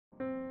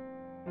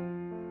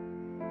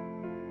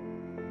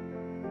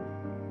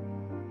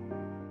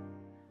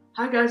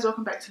Hi guys,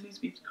 welcome back to Lou's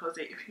Beauty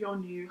Closet. If you're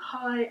new,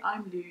 hi,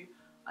 I'm Lou.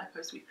 I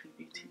post weekly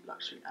beauty,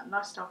 luxury and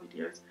lifestyle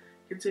videos.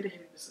 Consider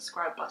hitting the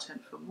subscribe button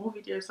for more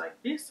videos like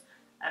this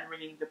and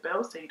ringing the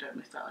bell so you don't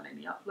miss out on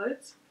any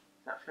uploads.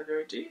 Without further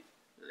ado,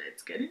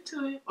 let's get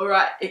into it.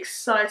 Alright,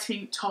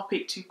 exciting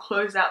topic to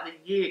close out the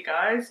year,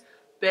 guys.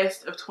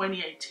 Best of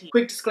 2018.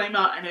 Quick disclaimer,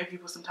 I know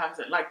people sometimes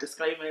don't like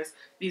disclaimers.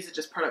 These are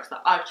just products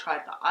that I've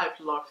tried that I've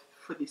loved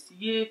for this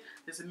year.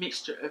 There's a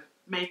mixture of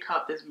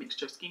makeup, there's a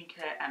mixture of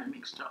skincare and a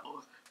mixture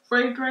of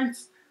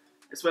fragrance,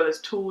 as well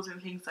as tools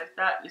and things like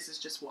that. This is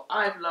just what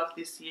I've loved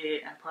this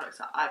year and products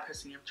that I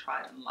personally have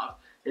tried and loved.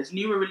 There's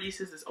newer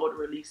releases, there's older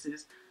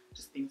releases,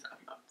 just things that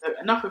I've loved.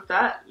 So enough of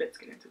that, let's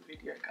get into the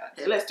video, guys.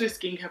 Okay, let's do a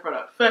skincare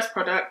product. First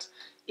product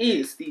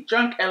is the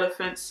Drunk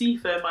Elephant C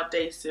Firma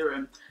Day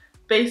Serum.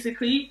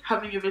 Basically,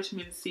 having your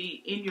vitamin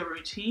C in your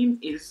routine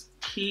is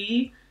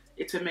key.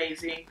 It's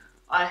amazing.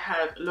 I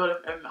have a lot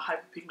of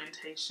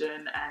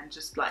hyperpigmentation and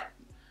just like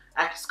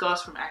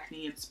scars from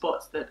acne and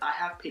spots that I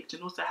have picked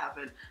and also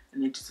haven't,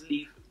 and they just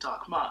leave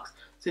dark marks.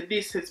 So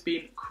this has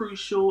been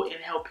crucial in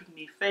helping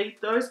me fade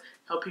those,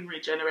 helping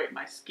regenerate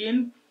my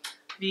skin.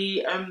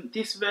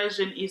 This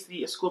version is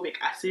the ascorbic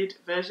acid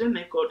version.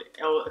 They've got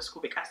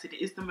ascorbic acid.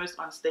 It is the most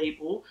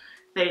unstable.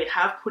 They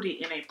have put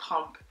it in a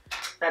pump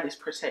that is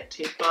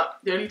protected, but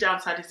the only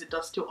downside is it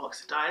does still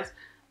oxidize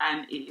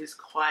and it is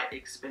quite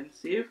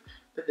expensive.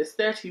 But there's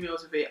 30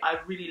 mils of it. I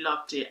really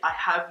loved it. I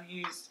have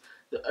used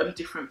the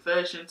different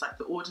versions, like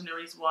the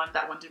Ordinaries one.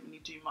 That one didn't really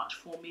do much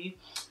for me.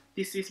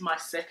 This is my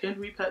second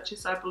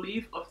repurchase, I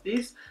believe, of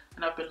this,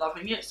 and I've been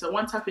loving it. So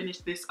once I finish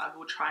this, I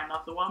will try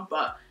another one,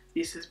 but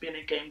this has been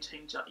a game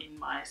changer in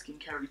my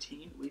skincare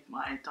routine with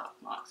my dark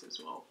marks as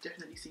well.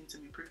 Definitely seen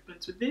some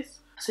improvements with this.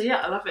 So yeah,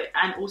 I love it.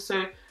 And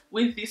also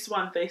with this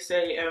one, they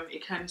say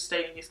it can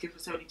stay on your skin for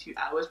 72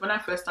 hours. When I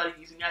first started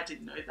using it, I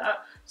didn't know that.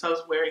 So I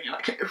was wearing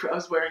it I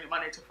was wearing it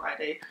Monday to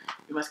Friday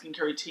in my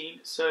skincare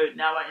routine. So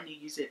now I only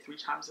use it 3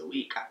 times a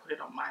week. I put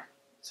it on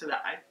so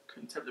that I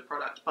couldn't tell the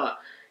product. But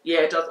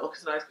yeah, it does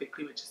oxidize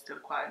quickly, which is still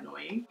quite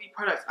annoying. The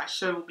products I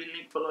show will be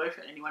linked below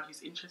for anyone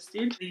who's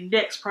interested. The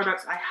next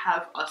products I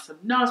have are some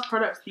NARS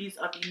products. These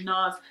are the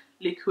NARS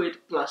liquid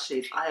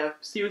blushes. I have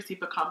seriously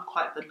become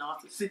quite the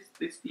narcissist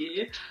this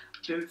year.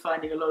 I've been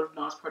finding a lot of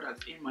NARS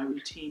products in my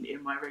routine,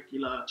 in my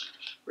regular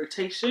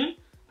rotation.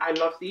 I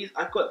love these.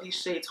 I've got these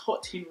shades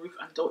Hot Tin Roof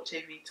and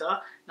Dolce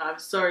Vita. Now I'm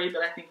sorry,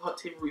 but I think Hot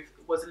Tin Roof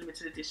was a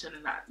limited edition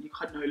and that you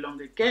can no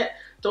longer get.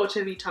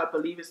 Dolce Vita I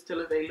believe is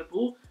still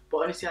available, but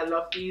honestly I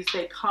love these.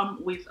 They come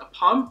with a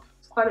pump.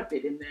 It's quite a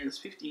bit in there. It's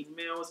 15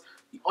 mils.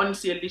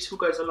 Honestly, a little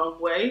goes a long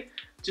way.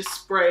 Just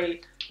spray,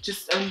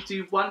 just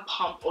do one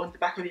pump on the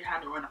back of your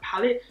hand or on a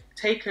palette.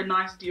 Take a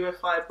nice duo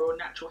fiber or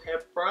natural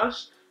hair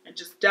brush and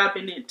just dab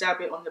in it,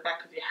 dab it on the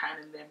back of your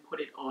hand and then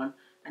put it on.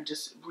 And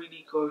just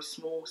really go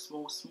small,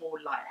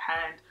 light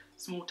hand,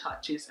 small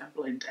touches and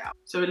blend out.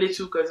 So a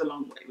little goes a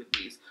long way with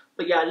these.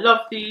 But yeah, I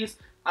love these.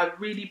 I've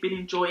really been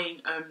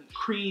enjoying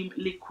cream,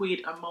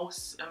 liquid,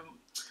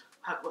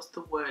 what's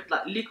the word?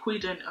 Like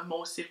liquid and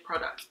emulsive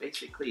products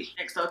basically.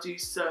 Next I'll do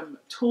some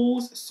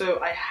tools. So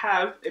I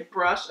have a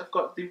brush. I've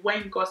got the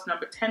Wayne Goss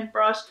number 10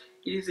 brush.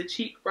 It is a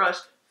cheek brush.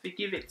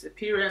 Forgive its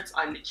appearance.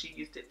 I literally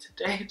used it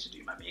today to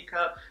do my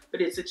makeup,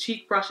 but it's a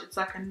cheek brush. It's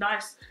like a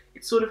nice,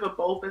 it's sort of a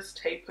bulbous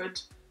tapered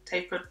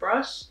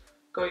brush.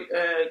 Goat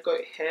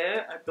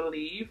hair, I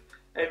believe.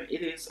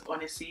 It is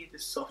honestly the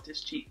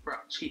softest cheek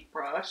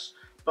brush,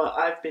 but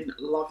I've been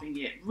loving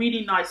it.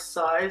 Really nice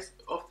size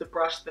of the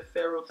brush, the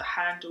ferrule, the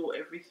handle,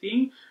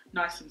 everything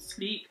nice and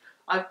sleek.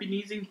 I've been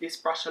using this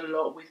brush a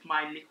lot with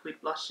my liquid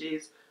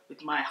blushes,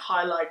 with my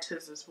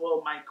highlighters as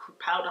well, my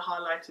powder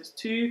highlighters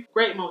too.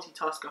 Great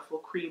multitasker for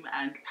cream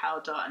and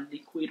powder and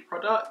liquid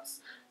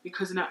products,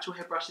 because natural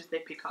hair brushes, they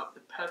pick up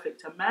the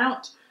perfect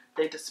amount,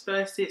 they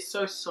disperse it,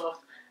 so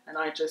soft, and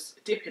I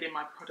just dip it in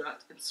my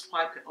product and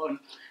swipe it on.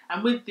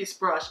 And with this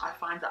brush, I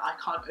find that I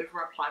can't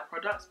over apply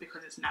products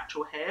because it's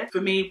natural hair.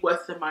 For me,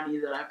 worth the money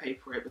that I pay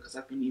for it because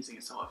I've been using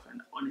it so often.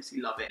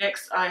 Honestly love it.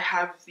 Next, I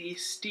have the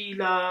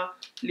Stila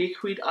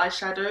liquid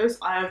eyeshadows.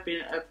 I have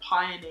been a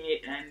pioneer,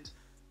 and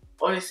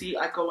honestly,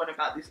 I go on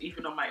about this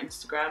even on my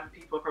Instagram.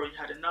 People have probably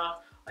had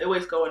enough. I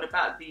always go on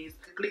about these.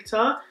 The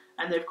glitter,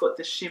 and they've got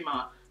the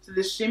shimmer. So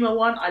the shimmer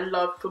one I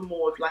love for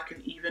more of like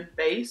an even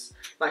base,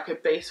 like a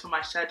base for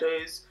my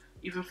shadows,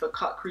 even for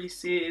cut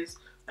creases.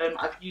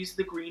 I've used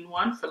the green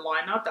one for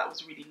liner. That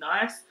was really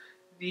nice.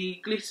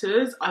 The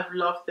glitters, I've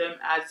loved them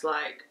as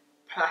like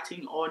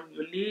patting on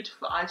your lid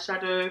for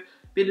eyeshadow.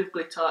 Bit of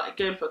glitter,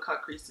 again for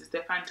cut creases.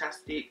 They're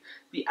fantastic.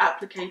 The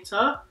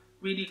applicator,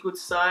 really good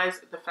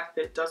size. The fact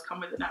that it does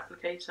come with an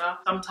applicator.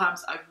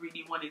 Sometimes I've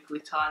really wanted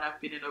glitter and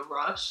I've been in a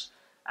rush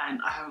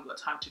and I haven't got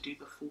time to do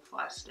the full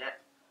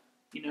 5-step,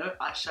 you know,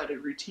 eyeshadow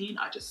routine.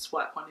 I just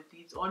swipe one of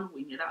these on,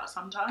 wing it out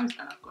sometimes,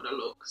 and I've got a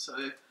look.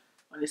 So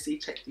honestly,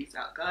 check these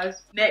out,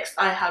 guys. Next,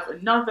 I have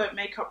another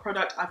makeup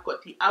product. I've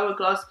got the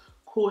Hourglass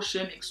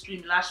Caution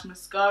Extreme Lash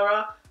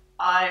Mascara.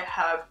 I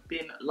have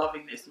been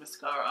loving this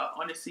mascara.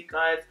 Honestly,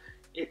 guys,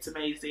 it's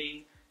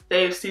amazing.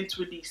 They have since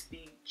released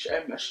the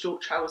a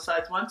short travel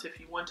size one, so if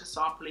you want to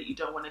sample it, you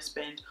don't want to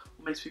spend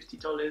almost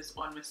 $50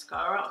 on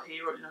mascara, or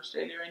here in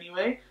Australia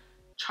anyway,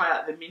 try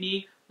out the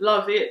mini.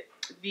 Love it.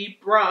 The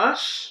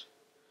brush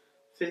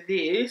for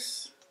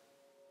this,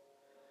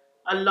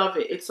 I love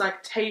it. It's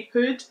like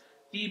tapered.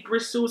 The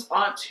bristles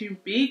aren't too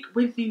big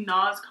with the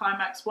NARS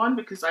Climax one,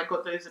 because I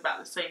got those about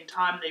the same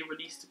time. They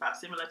released about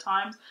similar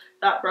times.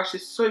 That brush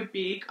is so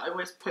big, I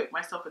always poke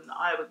myself in the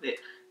eye with it.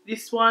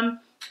 This one,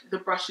 the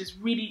brush is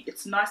really,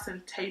 it's nice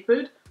and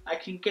tapered. I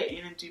can get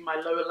in and do my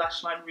lower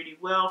lash line really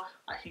well.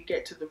 I can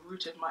get to the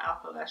root of my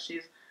upper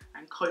lashes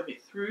and comb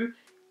it through.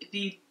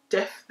 The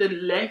depth, the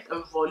length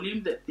and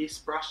volume that this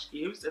brush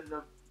gives, and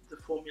the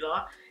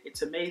formula,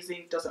 it's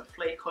amazing. Doesn't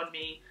flake on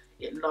me.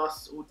 It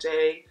lasts all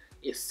day.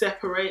 It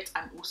separates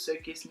and also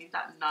gives me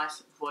that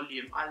nice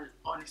volume. I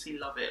honestly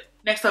love it.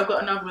 Next, I've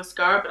got another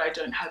mascara, but I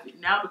don't have it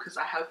now because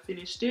I have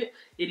finished it.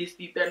 It is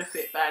the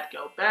Benefit Bad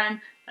Girl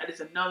Bang. That is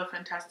another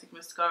fantastic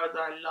mascara that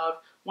I love.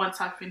 Once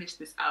I finish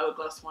this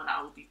Hourglass one,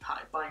 I will be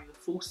buying the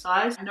full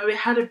size. I know it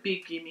had a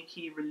big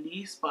gimmicky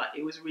release, but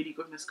it was really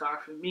good mascara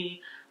for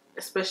me,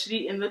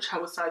 especially in the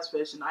travel size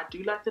version. I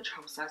do like the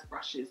travel size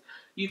brushes.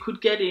 You could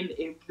get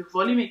in, the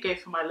volume it gave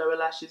for my lower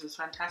lashes was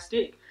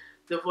fantastic.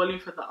 The volume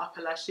for the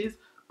upper lashes,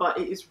 but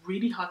it is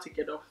really hard to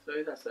get off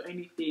though. That's the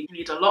only thing. You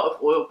need a lot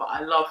of oil, but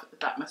I love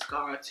that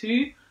mascara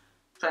too.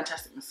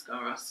 Fantastic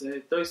mascara.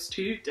 So those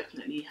two,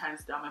 definitely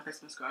hands down my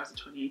best mascaras of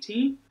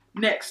 2018.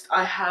 Next,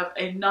 I have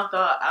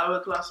another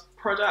Hourglass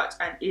product,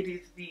 and it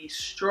is the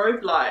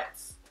strobe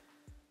lights.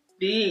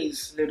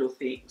 These little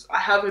things. I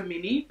have a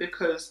mini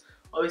because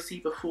obviously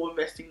before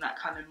investing that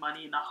kind of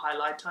money in a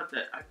highlighter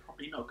that I'm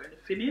probably not going to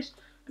finish,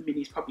 a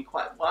mini is probably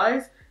quite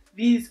wise.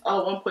 These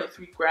are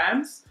 1.3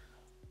 grams.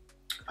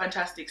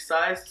 Fantastic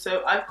size.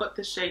 So I've got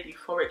the shade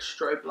Euphoric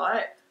Strobe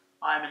Light.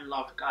 I'm in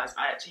love, guys.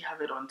 I actually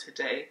have it on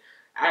today,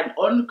 and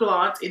on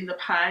glance in the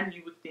pan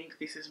you would think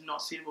this is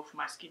not suitable for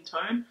my skin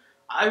tone.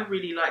 I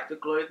really like the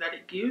glow that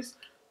it gives.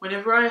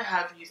 Whenever I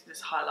have used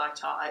this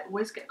highlighter, I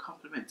always get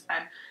compliments,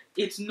 and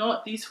it's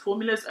not, these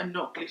formulas are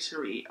not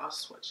glittery. I'll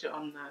swatch it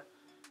on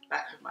the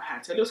back of my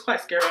hand. So it looks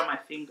quite scary on my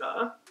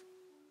finger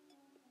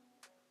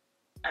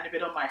and a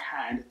bit on my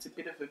hand. It's a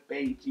bit of a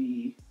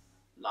beigey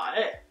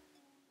light.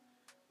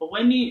 But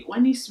when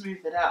you smooth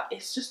it out,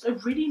 it's just a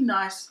really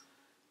nice,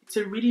 it's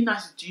a really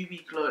nice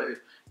dewy glow,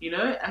 you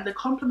know? And the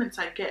compliments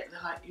I get,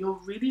 they're like, you're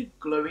really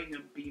glowing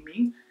and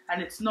beaming.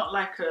 And it's not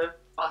like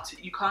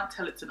you can't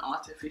tell it's an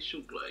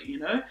artificial glow, you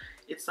know?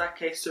 It's like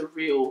a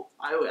surreal,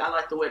 I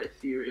like the word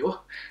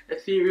ethereal,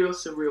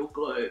 surreal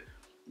glow.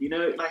 You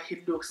know, like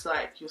it looks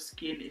like your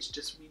skin is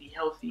just really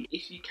healthy.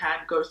 If you can,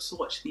 go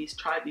swatch these,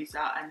 try these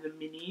out, and the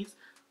minis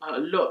are a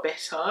lot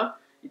better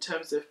in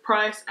terms of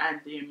price and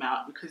the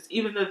amount, because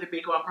even though the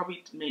bigger one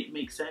probably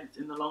makes sense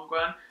in the long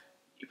run,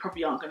 you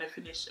probably aren't going to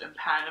finish and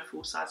pan a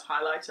full-size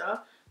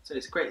highlighter. So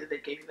it's great that they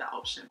gave you that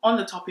option. On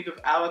the topic of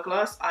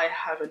Hourglass, I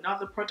have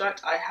another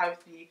product. I have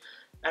the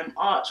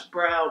Arch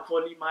Brow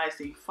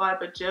Volumizing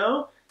Fiber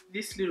Gel.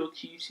 This little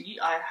cutie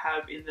I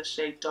have in the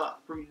shade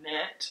Dark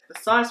Brunette. The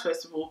size,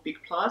 first of all, big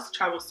plus,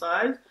 travel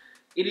size.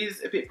 It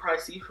is a bit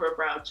pricey for a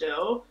brow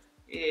gel.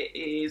 It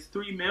is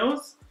 3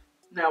 mils.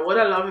 Now, what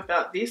I love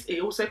about this,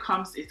 it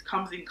comes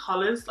in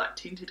colours, like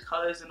tinted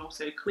colours and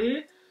also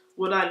clear.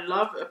 What I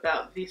love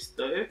about this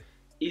though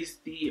is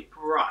the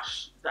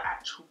brush, the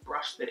actual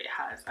brush that it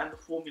has, and the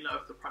formula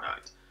of the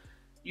product.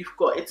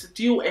 It's a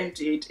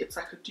dual-ended, it's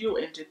like a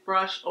dual-ended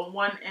brush. On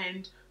one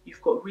end,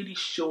 you've got really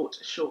short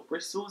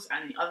bristles,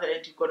 and the other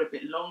end you've got a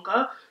bit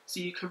longer, so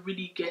you can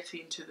really get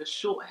into the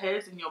short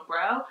hairs in your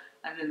brow,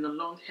 and then the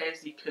long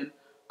hairs you can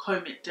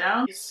comb it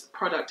down. This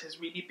product has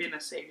really been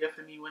a savior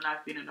for me when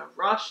I've been in a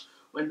rush,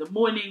 or in the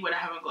morning when I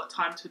haven't got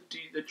time to do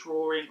the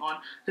drawing on.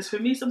 Because for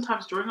me,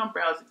 sometimes drawing on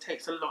brows, it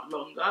takes a lot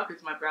longer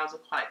because my brows are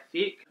quite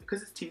thick.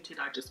 Because it's tinted,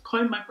 I just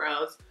comb my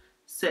brows,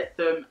 set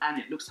them, and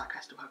it looks like I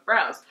still have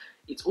brows.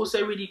 It's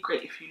also really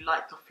great if you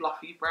like the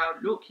fluffy brow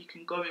look. You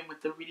can go in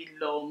with the really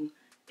long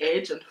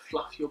edge and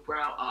fluff your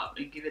brow up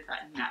and give it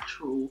that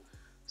natural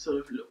sort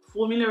of look.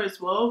 Formula as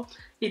well,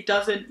 it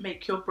doesn't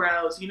make your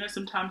brows, you know,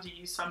 sometimes you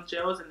use some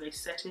gels and they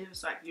set in,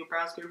 it's like your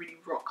brows go really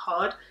rock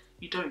hard.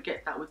 You don't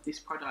get that with this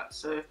product,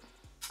 so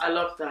I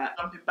love that.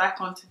 Jumping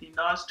back onto the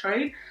NARS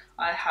train,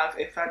 I have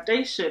a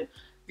foundation.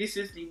 This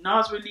is the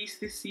NARS release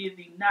this year,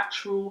 the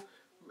Natural,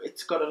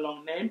 it's got a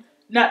long name,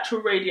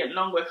 Natural Radiant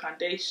Longwear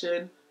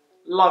Foundation.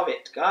 Love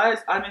it, guys.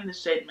 I'm in the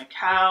shade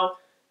Macao.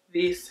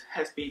 This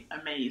has been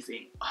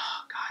amazing.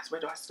 Oh, guys, where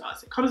do I start?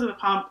 So it comes in a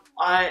pump.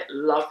 I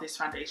love this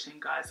foundation,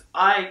 guys.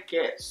 I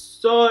get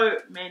so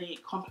many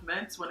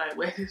compliments when I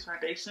wear this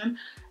foundation.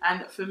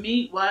 And for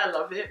me, why I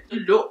love it, the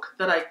look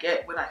that I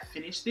get when I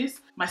finish this,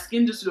 my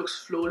skin just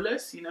looks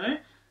flawless, you know?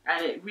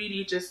 And it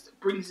really just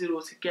brings it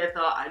all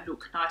together. I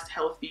look nice,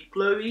 healthy,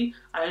 glowy.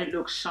 I don't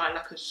look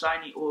like a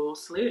shiny oil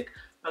slick,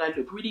 but I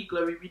look really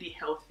glowy, really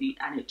healthy,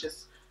 and it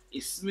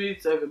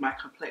smooths over my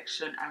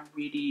complexion and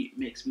really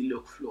makes me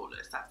look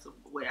flawless. That's the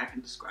way I can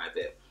describe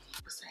it.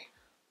 People say,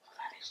 what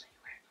foundation are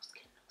you wearing? Your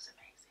skin looks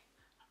amazing.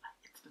 I'm like,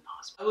 it's the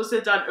NARS I've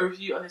also done a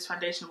review on this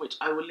foundation, which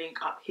I will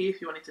link up here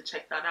if you wanted to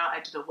check that out.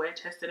 I did a wear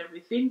test and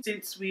everything.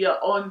 Since we are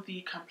on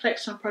the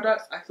complexion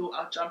products, I thought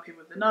I'll jump in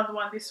with another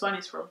one. This one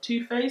is from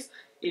Too Faced.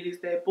 It is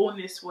their Born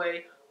This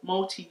Way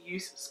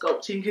multi-use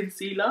sculpting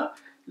concealer.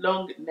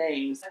 Long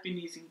names. I've been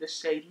using the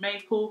shade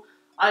Maple.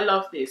 I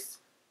love this.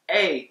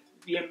 A,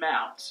 the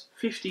amount,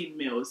 15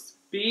 mils.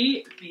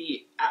 B,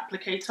 the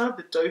applicator,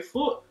 the doe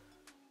foot.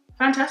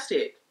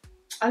 Fantastic.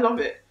 I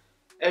love it.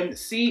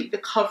 C, the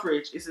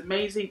coverage is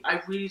amazing.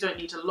 I really don't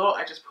need a lot.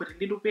 I just put a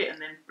little bit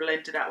and then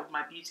blend it out with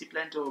my beauty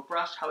blender or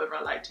brush, however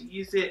I like to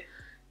use it.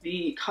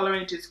 The color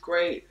range is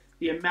great.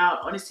 The amount,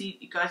 honestly,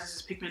 you guys, this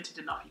is pigmented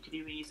enough. You could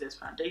even use it as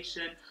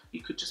foundation.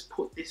 You could just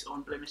put this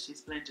on blemishes,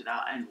 blend it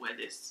out, and wear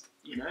this,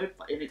 you know,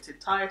 in its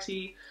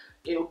entirety.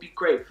 It will be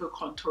great for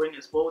contouring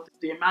as well.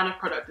 The amount of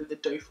product that the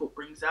doe foot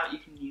brings out, you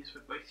can use for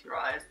both your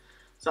eyes.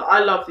 So I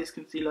love this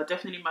concealer.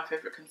 Definitely my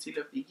favorite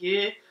concealer of the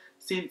year.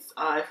 Since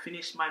I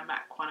finished my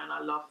MAC one and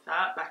I loved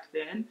that back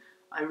then,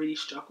 I really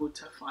struggled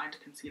to find a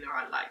concealer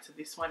I liked. So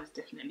this one has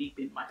definitely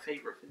been my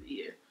favorite for the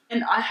year.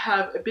 And I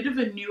have a bit of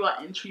a newer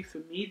entry for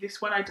me.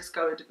 This one I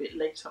discovered a bit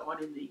later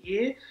on in the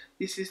year.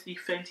 This is the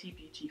Fenty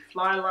Beauty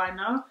Fly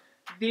Liner.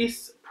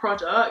 This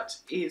product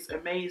is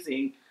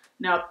amazing.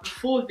 Now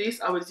before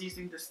this I was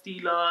using the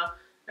Stila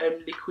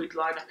liquid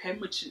liner pen,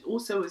 which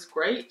also is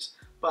great,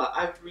 but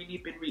I've really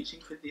been reaching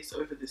for this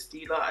over the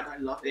Stila and I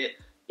love it.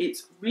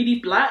 It's really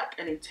black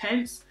and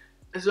intense.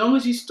 As long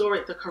as you store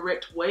it the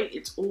correct way,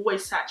 it's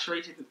always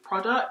saturated with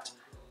product.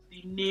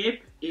 The nib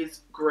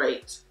is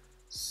great.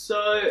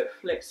 So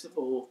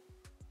flexible.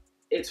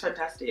 It's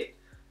fantastic.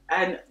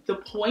 And the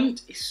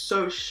point is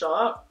so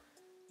sharp,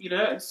 you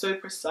know, and so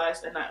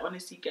precise, and I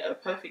honestly get a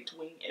perfect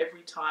wing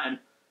every time.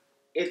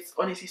 It's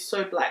honestly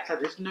so black, like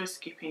there's no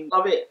skipping.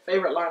 Love it.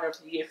 Favorite liner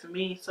of the year for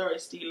me. Sorry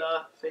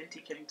Stila,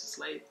 Fenty came to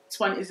slay. This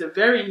one is a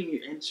very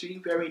new entry,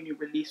 very new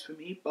release for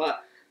me,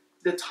 but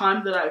the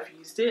time that I've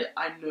used it,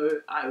 I know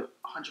I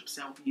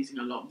 100% will be using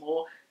a lot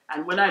more.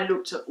 And when I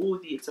looked at all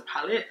the, it's a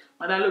palette,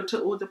 when I looked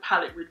at all the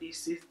palette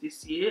releases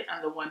this year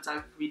and the ones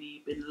I've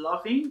really been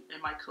loving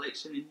in my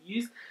collection and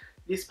used,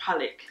 this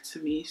palette to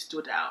me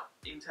stood out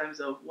in terms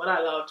of what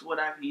I loved, what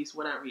I've used,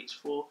 what I reached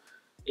for.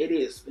 It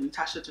is the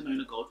Natasha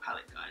Denona Gold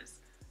palette, guys.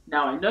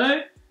 Now I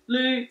know,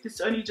 Lou,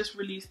 this only just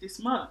released this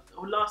month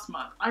or last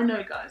month. I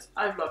know, guys,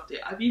 I've loved it.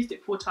 I've used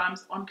it 4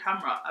 times on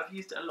camera. I've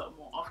used it a lot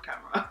more off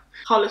camera.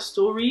 Color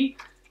story,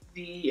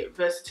 the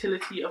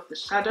versatility of the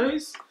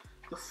shadows,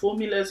 the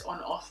formulas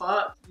on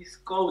offer, this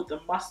gold, the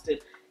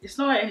mustard. It's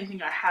not like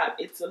anything I have.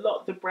 It's a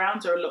lot, the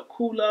browns are a lot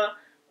cooler,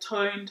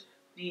 toned.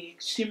 The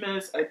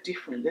shimmers are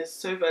different. They're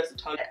so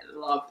versatile. I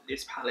love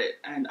this palette,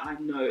 and I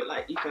know,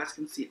 like you guys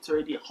can see, it's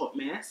already a hot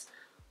mess.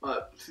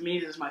 But for me,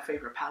 this is my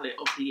favorite palette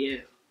of the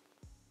year.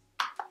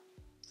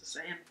 Just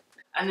saying.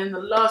 And then the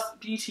last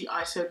beauty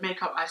item,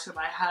 makeup item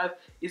I have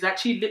is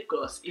actually lip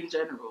gloss in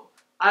general.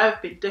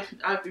 I've been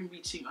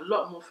reaching a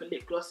lot more for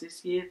lip gloss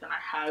this year than I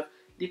have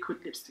liquid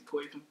lipstick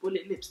or even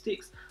bullet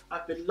lipsticks.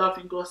 I've been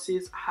loving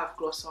glosses. I have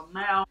gloss on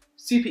now.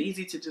 Super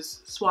easy to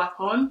just swipe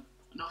on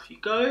and off you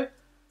go.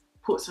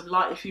 Put some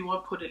light if you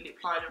want, put a lip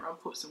liner on,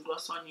 put some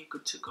gloss on, you're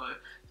good to go.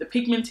 The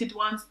pigmented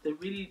ones, the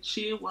really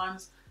sheer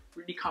ones,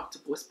 really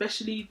comfortable,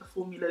 especially the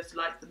formulas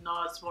like the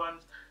NARS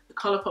ones, the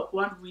Colourpop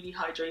one, really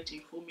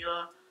hydrating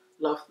formula.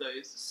 Love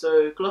those.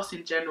 So gloss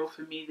in general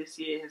for me this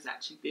year has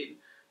actually been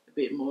a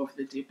bit more of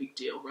the big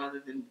deal rather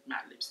than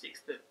matte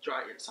lipsticks that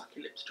dry and suck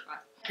your lips dry.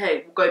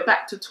 Okay, we'll go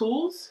back to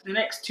tools. The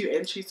next 2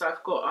 entries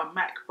I've got are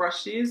MAC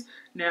brushes.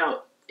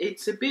 Now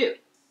it's a bit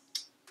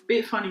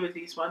funny with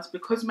these ones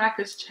because MAC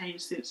has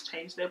changed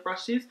their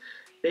brushes.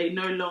 They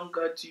no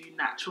longer do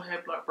natural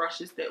hair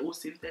brushes. They're all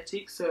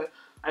synthetic. So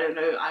I don't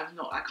know.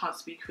 I can't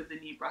speak for the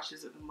new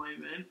brushes at the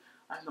moment.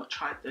 I've not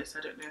tried this.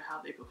 I don't know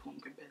how they perform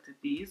compared to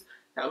these.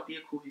 That would be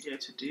a cool video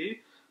to do.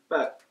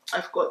 But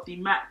I've got the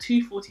MAC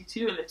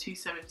 242 and the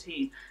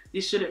 217.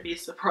 This shouldn't be a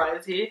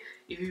surprise here.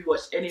 If you've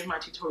watched any of my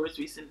tutorials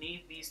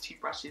recently, these 2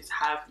 brushes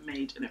have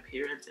made an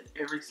appearance in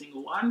every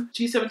single one.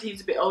 217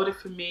 is a bit older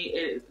for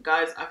me.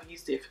 Guys, I've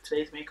used it for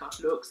today's makeup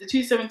looks. The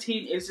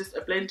 217 is just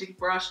a blending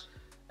brush.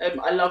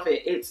 I love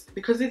it.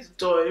 Because it's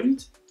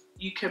domed,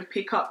 you can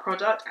pick up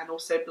product and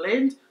also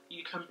blend.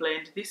 You can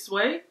blend this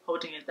way,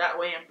 holding it that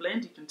way and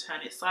blend. You can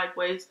turn it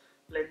sideways,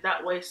 blend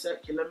that way,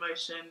 circular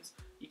motions.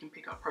 You can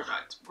pick up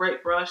product.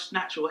 Great brush,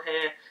 natural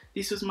hair.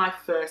 This was my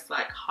first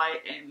like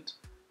high-end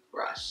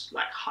brush,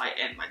 like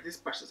high-end. Like this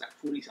brush is like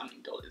 $40-something.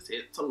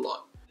 It's a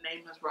lot. The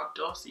name has rubbed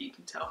off, so you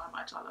can tell how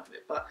much I love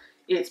it. But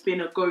it's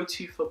been a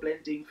go-to for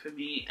blending for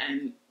me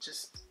and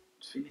just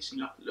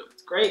finishing up the look.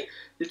 It's great.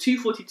 The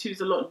 242 is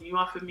a lot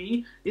newer for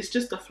me. It's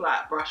just a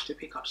flat brush to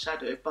pick up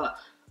shadow, but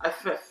I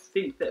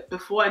think that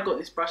before I got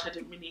this brush, I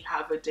didn't really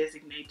have a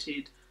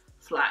designated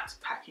flat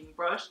packing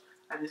brush.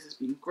 And this has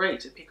been great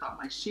to pick up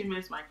my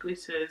shimmers, my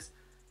glitters,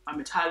 my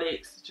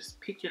metallics. Just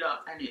pick it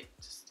up and it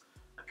just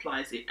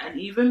applies it. And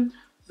even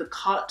the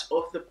cut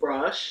of the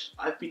brush,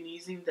 I've been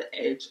using the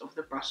edge of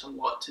the brush a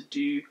lot to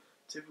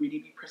to really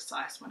be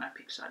precise when I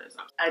pick shadows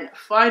up. And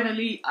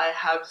finally, I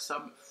have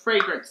some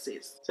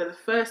fragrances. So the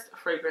first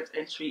fragrance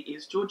entry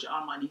is Giorgio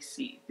Armani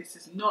C. This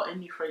is not a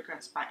new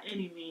fragrance by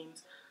any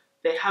means.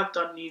 They have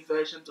done new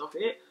versions of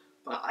it,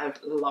 but I've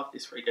loved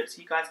this fragrance.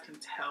 You guys can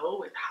tell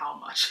with how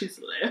much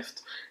is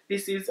left.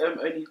 This is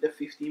only the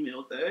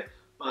 50ml though,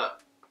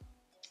 but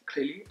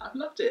clearly I've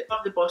loved it.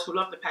 Love the bottle,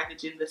 love the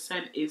packaging. The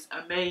scent is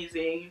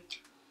amazing.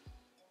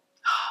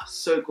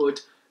 So good,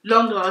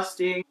 long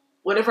lasting.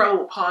 Whenever I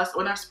walk past,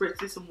 when I spritz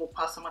this and walk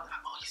past someone, like,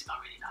 oh, you smell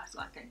really nice.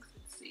 Like, thanks,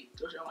 it's C,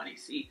 Giorgio Armani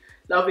C.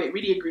 Love it,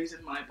 really agrees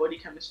with my body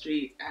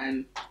chemistry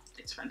and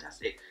it's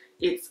fantastic.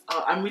 It's,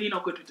 I'm really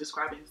not good with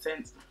describing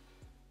scents.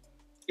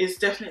 It's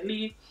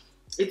definitely,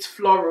 it's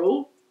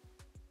floral.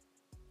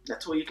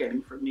 That's all you're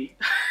getting from me.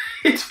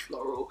 It's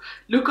floral.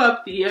 Look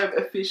up the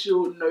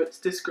official notes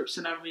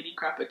description. I'm really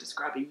crap at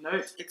describing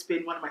notes. It's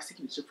been one of my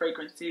signature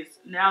fragrances.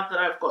 Now that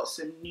I've got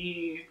some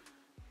new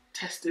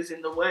testers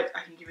in the works,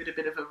 I can give it a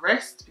bit of a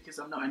rest because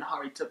I'm not in a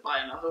hurry to buy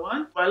another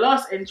one. My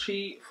last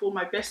entry for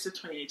my best of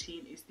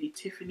 2018 is the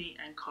Tiffany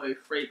 & Co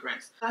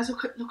fragrance. Guys,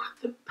 look at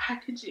the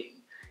packaging.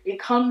 It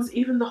comes,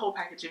 even the whole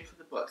packaging for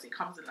the box, it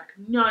comes in like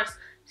a nice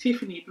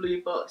Tiffany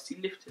blue box.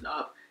 You lift it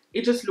up,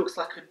 it just looks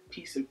like a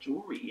piece of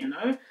jewelry, you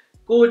know?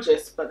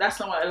 Gorgeous, but that's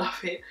not why I love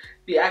it.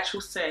 The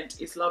actual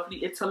scent is lovely.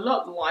 It's a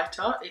lot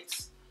lighter.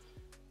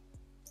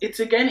 It's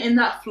again in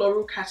that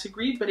floral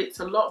category, but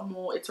it's a lot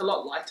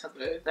lighter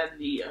though than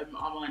the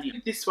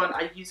Armani. This one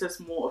I use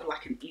as more of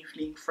like an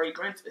evening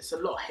fragrance. It's a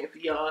lot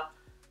heavier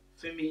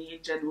for me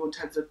in general in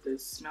terms of the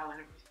smell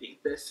and everything.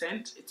 The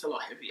scent, it's a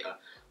lot heavier.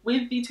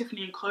 With the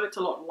Tiffany & Co, it's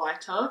a lot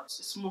lighter.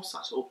 It's more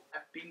subtle.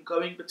 I've been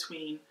going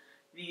between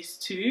these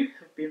two,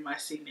 have been my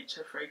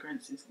signature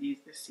fragrances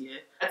this year.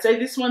 I'd say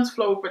this one's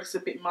floral, but it's a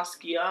bit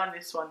muskier, and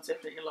this one's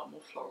definitely a lot more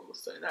floral.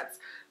 So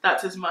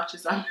that's as much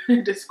as I'm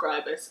going to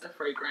describe as a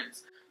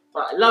fragrance.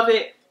 But I love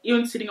it.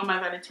 Even sitting on my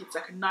vanity, it's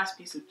like a nice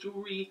piece of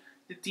jewelry.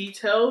 The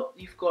detail,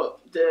 you've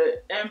got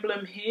the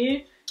emblem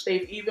here.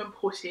 They've even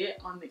put it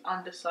on the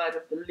underside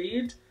of the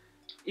lid.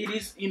 It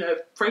is, you know,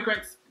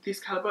 fragrance this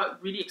caliber,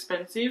 really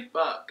expensive,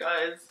 but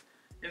guys,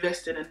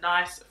 invest in a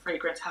nice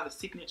fragrance, have a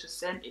signature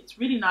scent. It's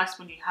really nice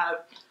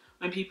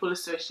when people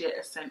associate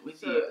a scent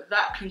with you.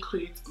 That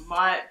concludes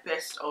my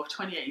best of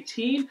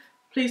 2018.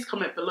 Please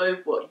comment below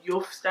what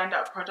your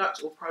standout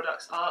product or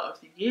products are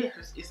of the year.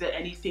 Is there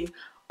anything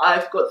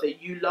I've got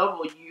that you love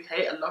or you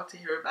hate? I'd love to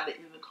hear about it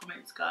in the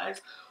comments,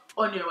 guys.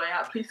 On your way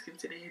out, please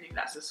consider hitting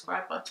that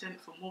subscribe button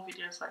for more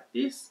videos like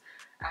this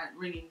and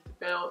ringing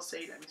the bell so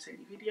you don't miss any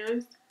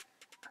videos.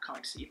 I can't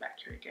wait to see you back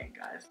here again,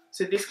 guys.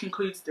 So this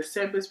concludes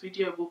December's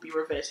video. We'll be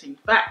reverting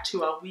back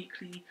to our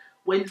weekly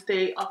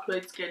Wednesday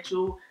upload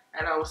schedule,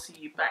 and I will see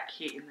you back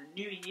here in the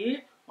new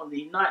year on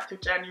the 9th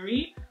of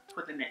January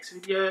for the next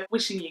video.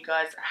 Wishing you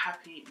guys a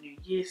happy new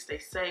year. Stay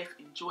safe,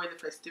 enjoy the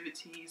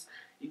festivities,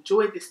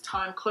 enjoy this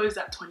time, close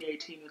out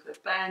 2018 with a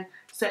bang,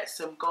 set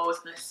some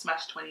goals, let's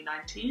smash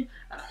 2019,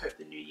 and I hope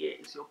the new year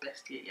is your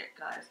best year yet,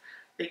 guys.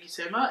 Thank you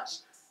so much.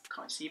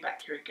 Can't see you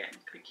back here again.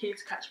 Click here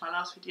to catch my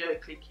last video,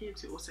 click here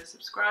to also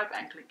subscribe,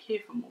 and click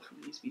here for more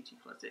from Lou's Beauty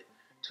Closet.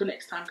 Till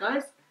next time,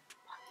 guys,